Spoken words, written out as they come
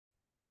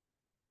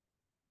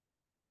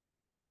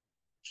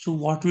So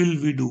what will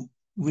we do?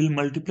 We'll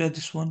multiply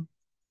this one.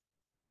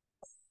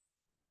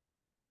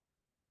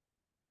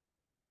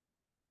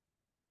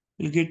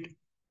 We'll get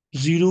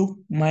 0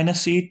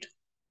 minus 8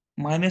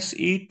 minus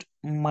 8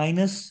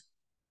 minus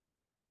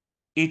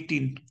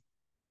 18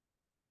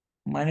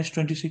 minus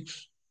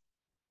 26.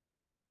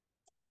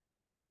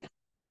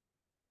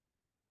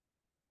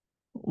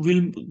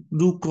 We'll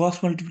do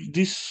cross multiply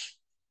this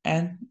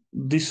and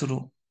this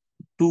row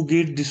to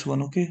get this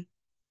one, okay?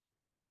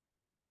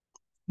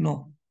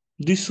 No,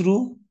 this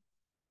row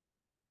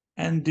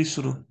and this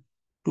row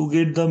to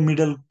get the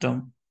middle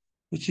term,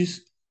 which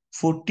is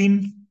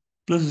 14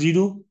 plus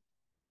 0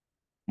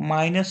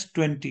 minus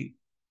 20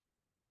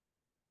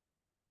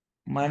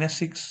 minus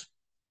 6,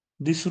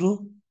 this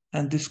row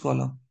and this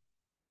column.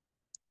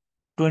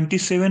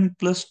 27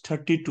 plus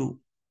 32,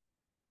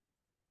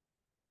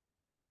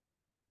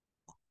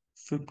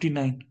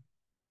 59.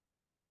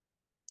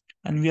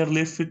 And we are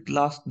left with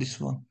last this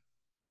one.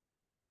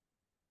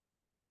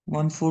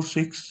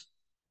 146,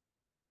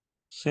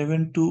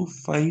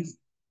 725,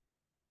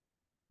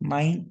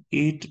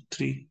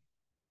 983.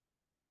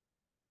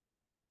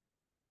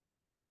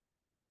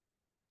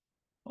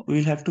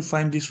 We'll have to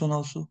find this one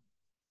also.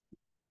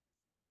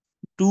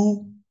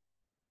 2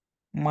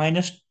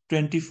 minus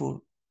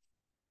 24,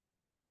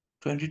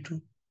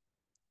 22.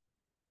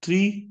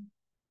 3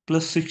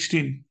 plus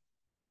 16,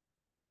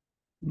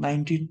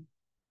 19.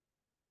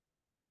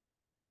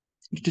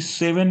 It is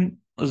 7,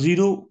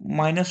 0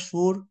 minus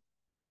 4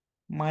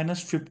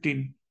 minus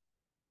 15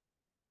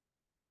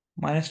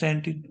 minus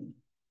 19.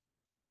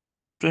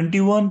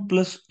 21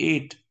 plus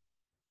 8,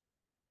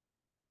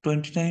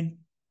 29.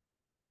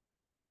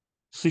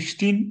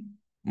 16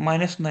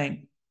 minus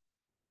 9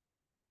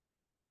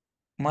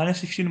 minus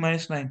 16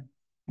 minus 9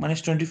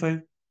 minus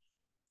 25.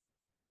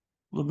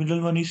 The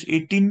middle one is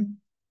 18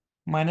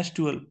 minus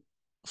 12,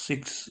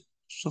 6.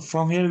 So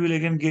from here we'll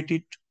again get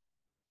it.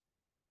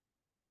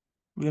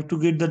 We have to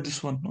get that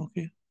this one,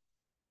 okay?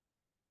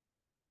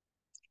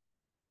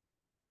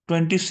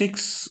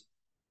 26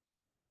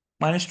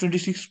 minus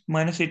 26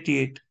 minus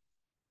 88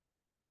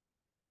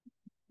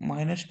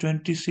 minus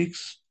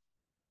 26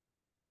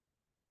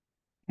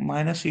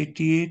 minus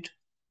 88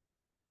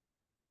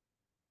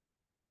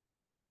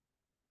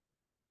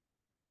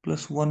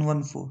 plus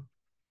 114.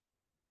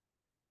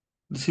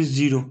 This is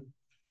 0.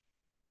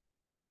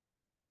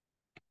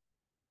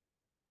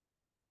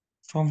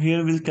 From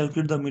here we'll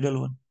calculate the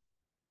middle one.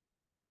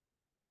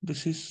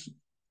 This is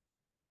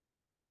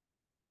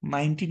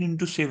 19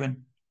 into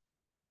 7,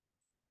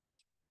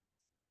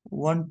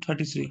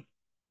 133.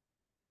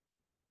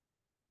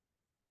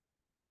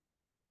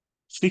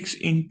 6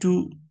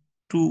 into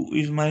 2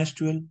 is minus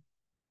 12.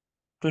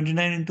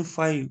 29 into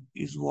 5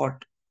 is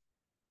what?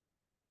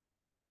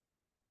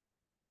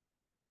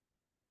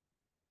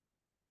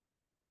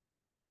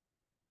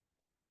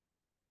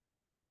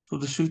 So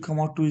this will come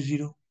out to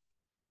 0.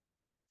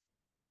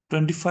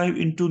 25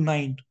 into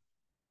 9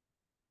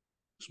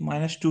 is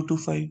minus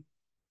 225.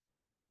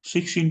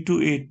 6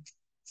 into 8,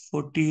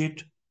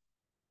 48.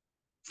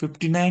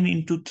 59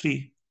 into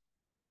 3,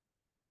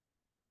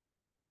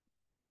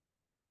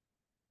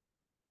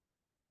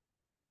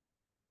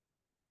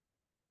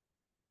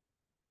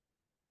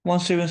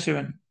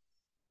 177.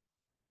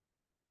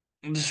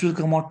 This will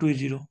come out to a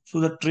 0. So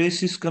the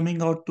trace is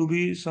coming out to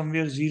be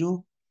somewhere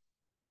 0,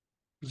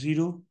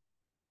 0,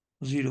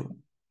 0.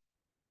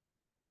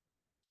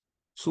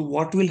 So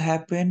what will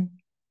happen?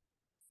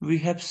 We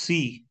have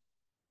C.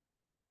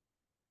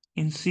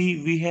 In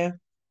C, we have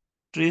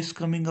trace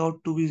coming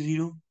out to be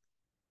 0.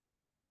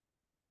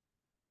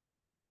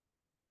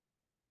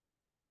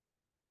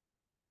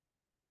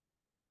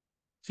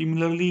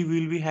 Similarly,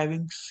 we will be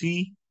having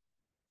C,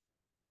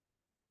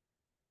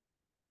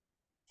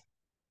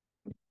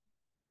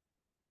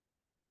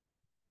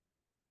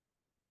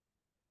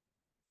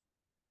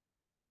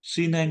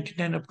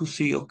 C99 up to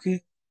C,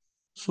 okay?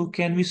 So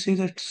can we say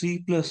that C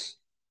plus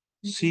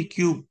C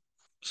cube,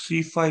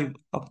 C5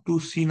 up to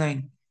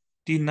C9,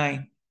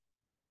 T9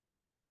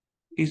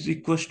 is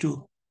equals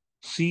to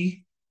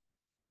C,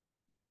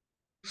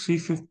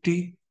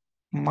 C50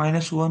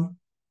 minus 1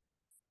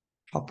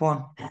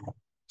 upon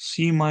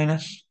C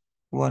minus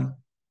 1.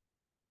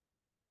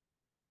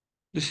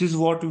 This is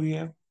what we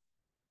have.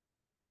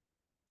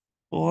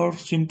 Or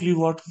simply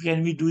what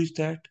can we do is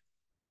that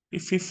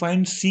if we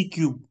find C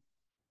cube,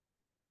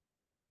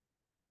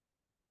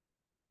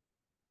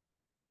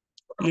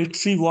 let's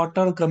see what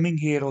are coming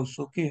here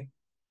also, okay?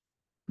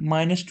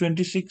 Minus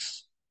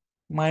 26,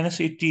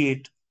 minus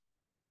 88.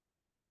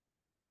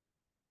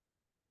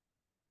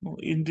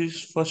 In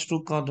this first row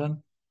quadrant,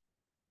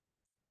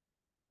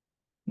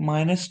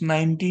 minus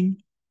 19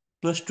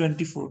 plus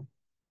 24.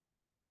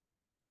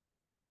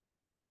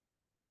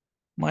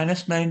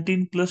 Minus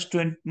 19 plus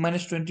 20,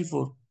 minus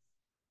 24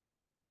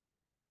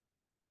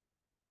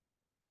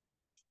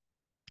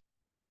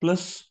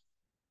 plus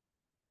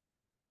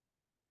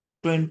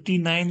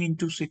 29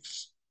 into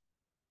 6.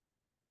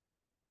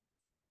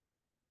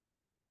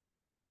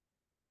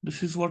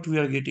 This is what we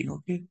are getting,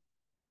 okay?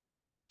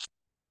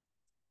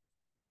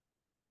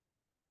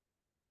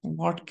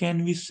 what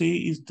can we say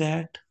is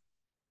that,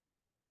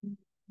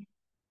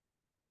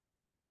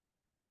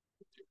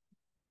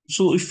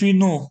 so if we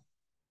know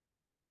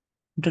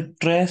the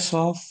trace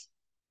of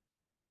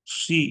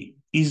C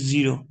is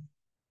 0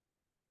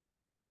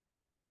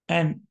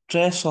 and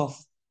trace of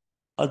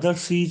other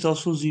C is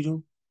also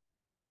 0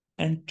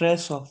 and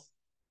trace of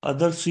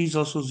other C is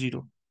also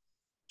 0.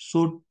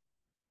 So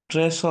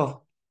trace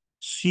of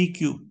C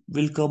cube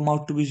will come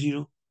out to be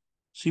 0.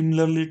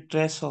 Similarly,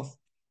 trace of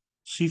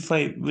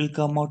C5 will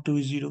come out to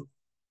be 0.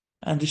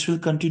 And this will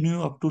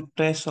continue up to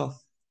trace of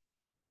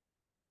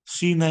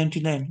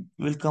C99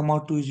 will come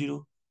out to be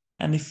 0.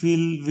 And if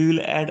we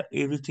will add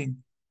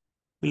everything,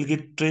 we'll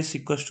get trace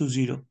equals to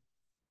 0.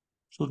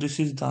 So this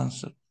is the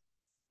answer.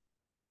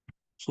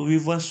 So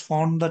we once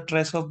found the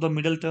trace of the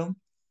middle term,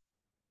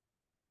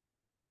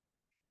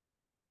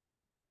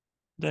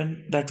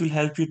 then that will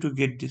help you to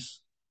get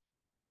this.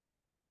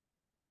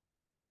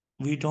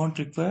 We don't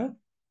require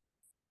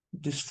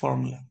this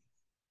formula.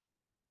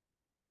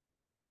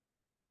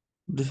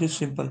 This is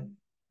simple.